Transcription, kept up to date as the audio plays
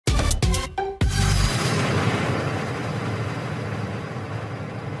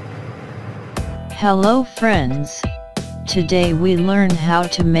Hello friends, today we learn how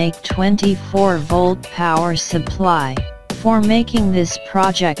to make 24-volt power supply. For making this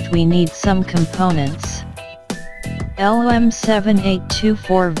project we need some components.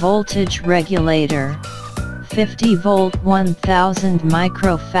 LM7824 voltage regulator, 50 volt 1000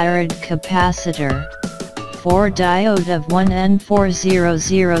 microfarad capacitor, 4 diode of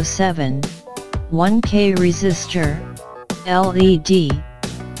 1N4007, 1K resistor, LED,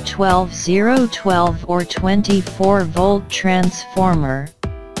 12012 or 24 volt transformer,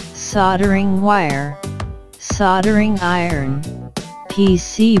 soldering wire, soldering iron,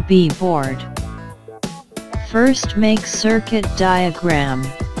 PCB board. First make circuit diagram.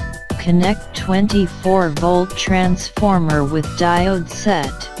 Connect 24 volt transformer with diode set.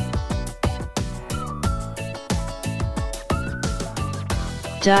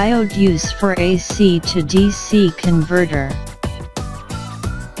 Diode used for AC to DC converter.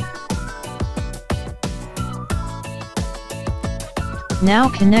 Now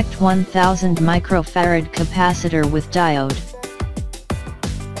connect 1000 microfarad capacitor with diode.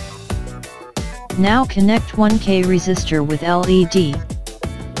 Now connect 1K resistor with LED.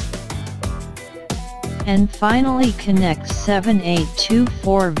 And finally connect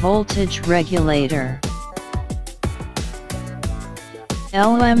 7824 voltage regulator.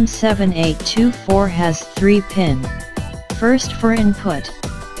 LM7824 has 3 pin. First for input,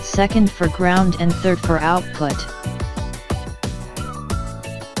 second for ground and third for output.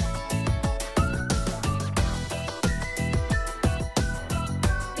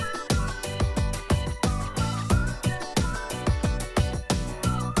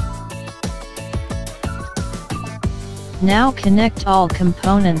 Now connect all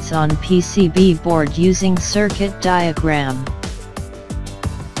components on PCB board using circuit diagram.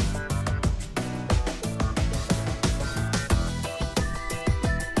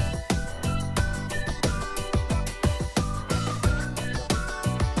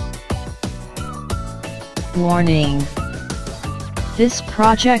 Warning: this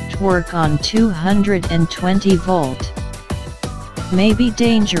project work on 220 volt. May be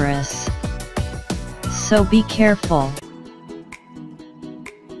dangerous, so be careful.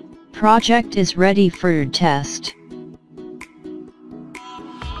 Project is ready for your test.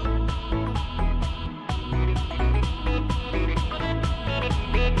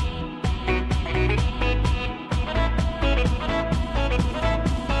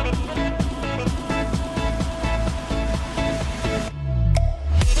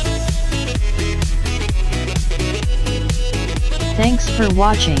 Thanks for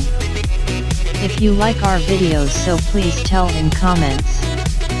watching. If you like our videos, so please tell in comments.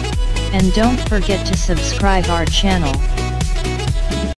 And don't forget to subscribe our channel.